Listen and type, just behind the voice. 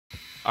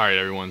Alright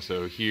everyone,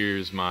 so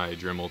here's my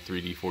Dremel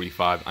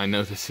 3D45. I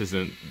know this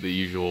isn't the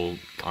usual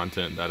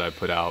content that I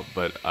put out,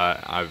 but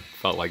I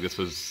felt like this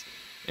was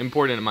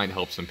important. It might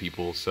help some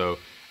people. So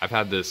I've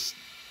had this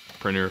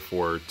printer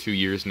for 2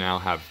 years now,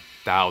 have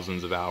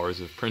thousands of hours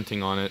of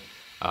printing on it,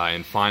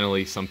 and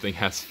finally something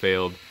has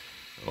failed.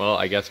 Well,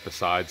 I guess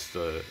besides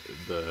the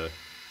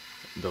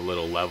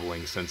little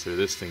leveling sensor,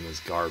 this thing is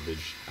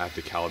garbage. I have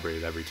to calibrate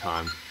it every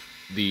time.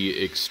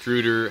 The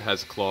extruder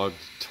has clogged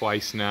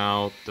twice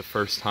now. The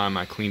first time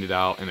I cleaned it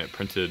out and it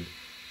printed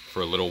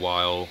for a little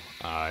while,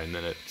 and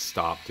then it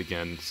stopped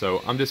again.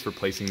 So I'm just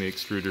replacing the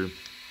extruder.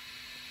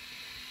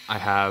 I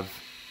have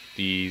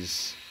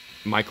these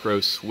micro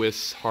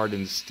Swiss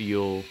hardened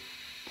steel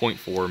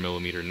 0.4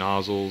 millimeter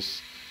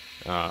nozzles,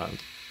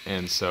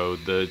 and so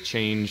the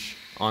change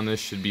on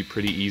this should be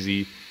pretty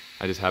easy.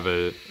 I just have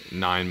a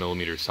 9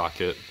 millimeter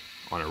socket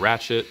on a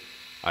ratchet.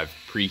 I've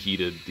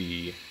preheated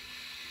the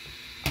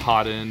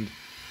hot end,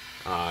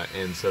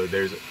 and so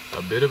there's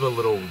a bit of a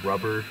little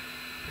rubber.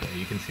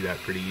 You can see that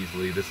pretty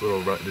easily. This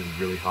is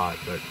really hot,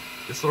 but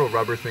this little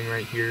rubber thing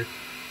right here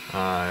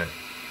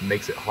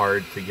makes it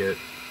hard to get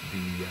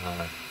the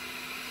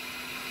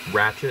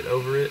ratchet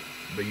over it,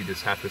 but you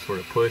just have to sort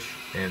of push.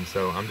 And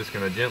so I'm just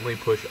going to gently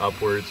push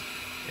upwards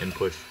and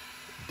push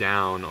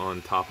down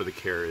on top of the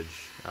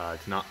carriage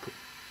to not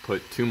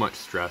put too much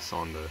stress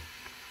on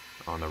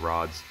the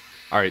rods.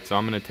 Alright, so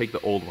I'm going to take the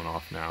old one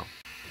off now.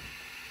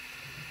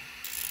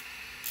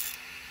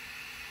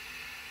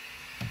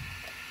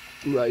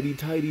 Righty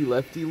tighty,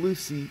 lefty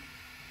loosey.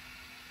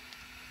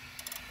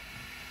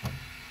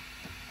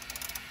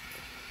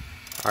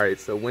 Alright,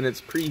 so when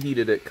it's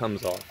preheated, it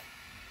comes off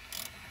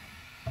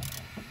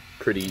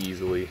pretty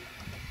easily.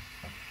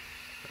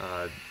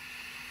 The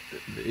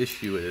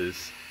issue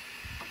is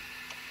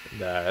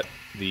that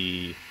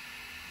the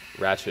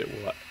ratchet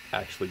will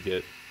actually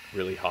get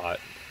really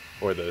hot,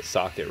 or the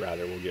socket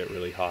rather will get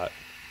really hot.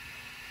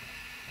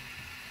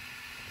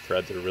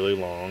 Threads are really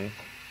long,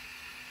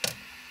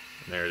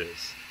 and there it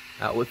is.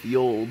 Out with the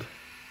old.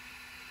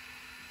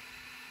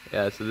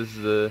 Yeah, so this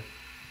is the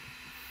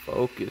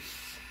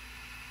focus.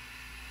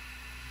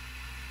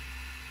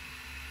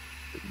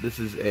 This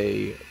is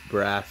a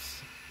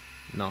brass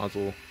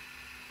nozzle.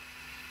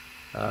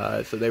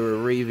 So they were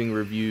raving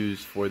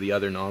reviews for the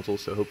other nozzle,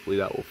 so hopefully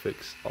that will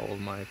fix all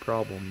of my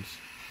problems.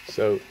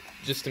 So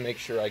just to make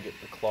sure I get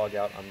the clog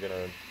out, I'm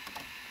gonna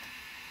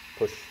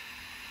push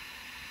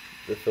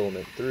the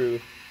filament through.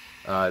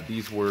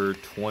 These were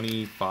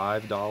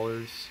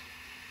 $25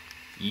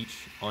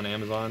 each on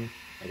Amazon.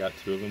 I got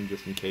 2 of them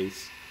just in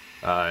case,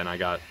 and I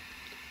got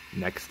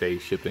next day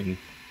shipping,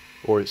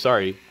 or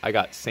sorry, I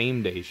got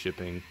same day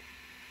shipping.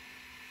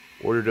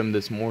 Ordered them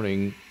this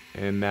morning,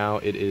 and now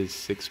it is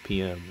 6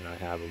 p.m. and I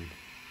have them.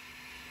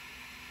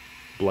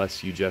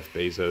 Bless you, Jeff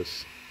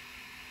Bezos.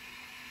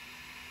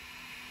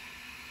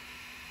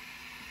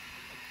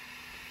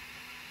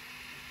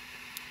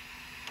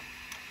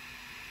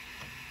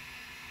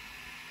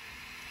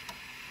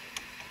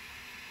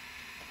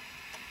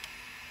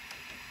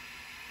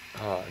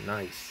 Ah,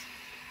 nice.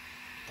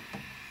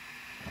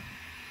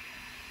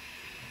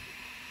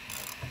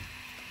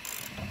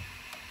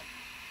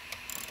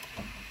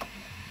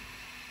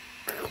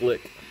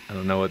 Click. I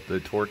don't know what the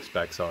torque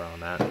specs are on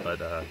that,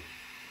 but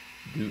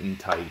Newton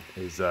tight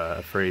is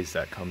a phrase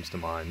that comes to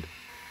mind.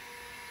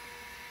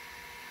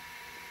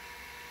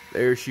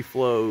 There she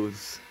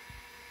flows.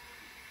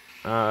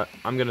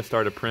 I'm gonna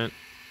start a print,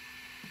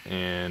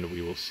 and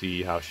we will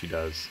see how she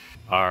does.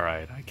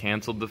 Alright, I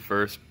canceled the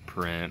first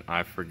print.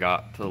 I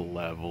forgot to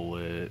level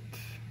it.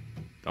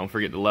 Don't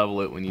forget to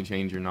level it when you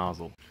change your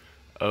nozzle.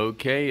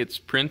 Okay, it's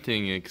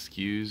printing.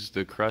 Excuse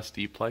the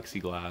crusty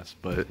plexiglass,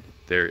 but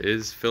there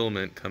is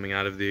filament coming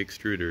out of the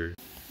extruder.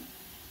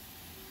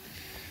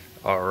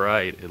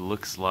 Alright, it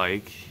looks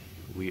like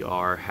we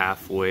are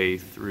halfway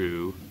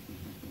through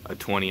a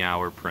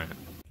 20-hour print.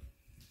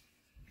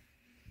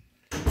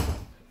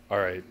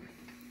 Alright,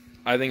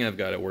 I think I've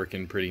got it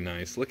working pretty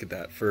nice. Look at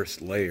that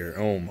first layer.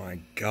 Oh my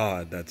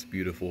god, that's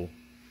beautiful.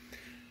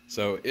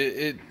 So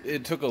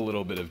it took a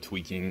little bit of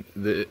tweaking.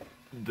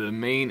 The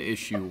main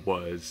issue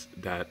was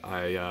that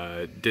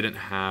I didn't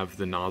have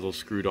the nozzle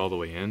screwed all the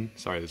way in.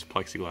 Sorry, this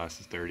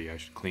plexiglass is dirty. I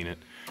should clean it.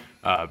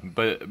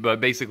 But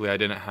basically, I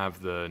didn't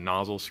have the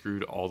nozzle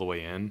screwed all the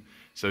way in.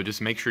 So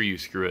just make sure you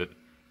screw it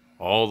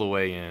all the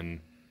way in,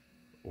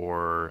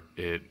 or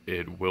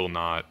it will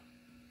not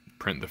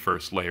print the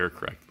first layer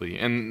correctly.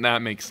 And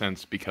that makes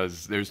sense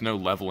because there's no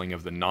leveling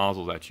of the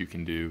nozzle that you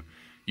can do.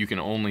 You can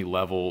only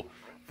level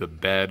the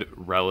bed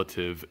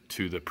relative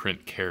to the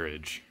print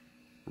carriage,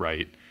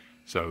 right?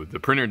 So the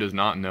printer does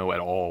not know at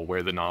all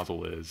where the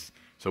nozzle is.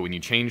 So when you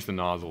change the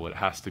nozzle, it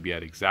has to be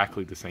at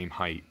exactly the same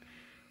height.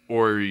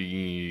 Or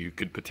you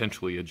could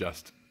potentially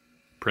adjust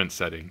print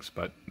settings,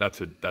 but that's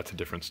a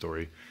different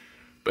story.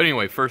 But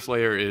anyway, first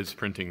layer is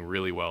printing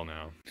really well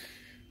now.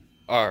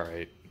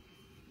 Alright,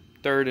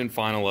 third and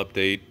final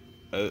update.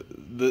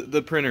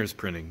 The printer's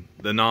printing.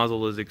 The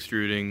nozzle is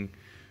extruding.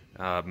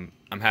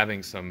 I'm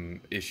having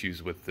some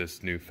issues with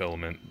this new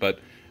filament, but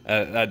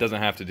That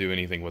doesn't have to do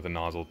anything with the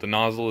nozzle. The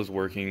nozzle is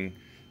working.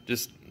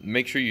 Just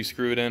make sure you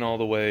screw it in all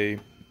the way.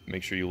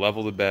 Make sure you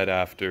level the bed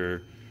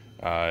after,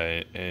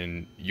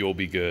 and you'll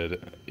be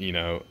good. You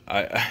know,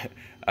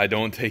 I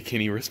don't take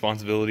any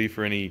responsibility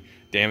for any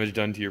damage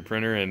done to your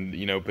printer, and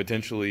you know,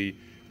 potentially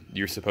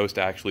you're supposed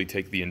to actually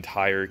take the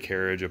entire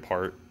carriage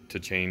apart to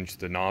change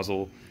the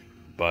nozzle,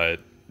 but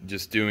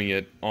just doing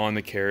it on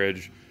the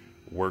carriage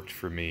worked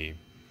for me.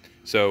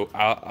 So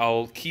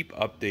I'll keep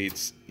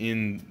updates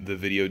in the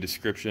video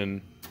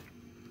description.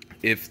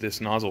 If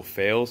this nozzle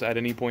fails at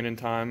any point in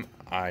time,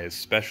 I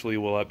especially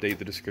will update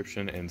the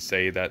description and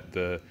say that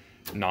the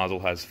nozzle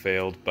has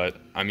failed. But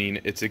I mean,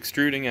 it's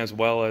extruding as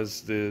well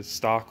as the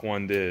stock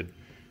one did,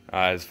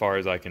 as far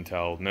as I can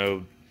tell.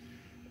 No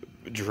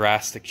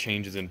drastic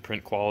changes in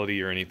print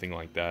quality or anything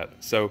like that.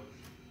 So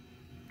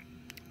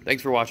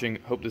thanks for watching.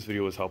 Hope this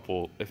video was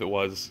helpful. If it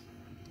was,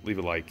 leave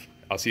a like.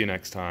 I'll see you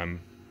next time.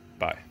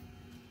 Bye.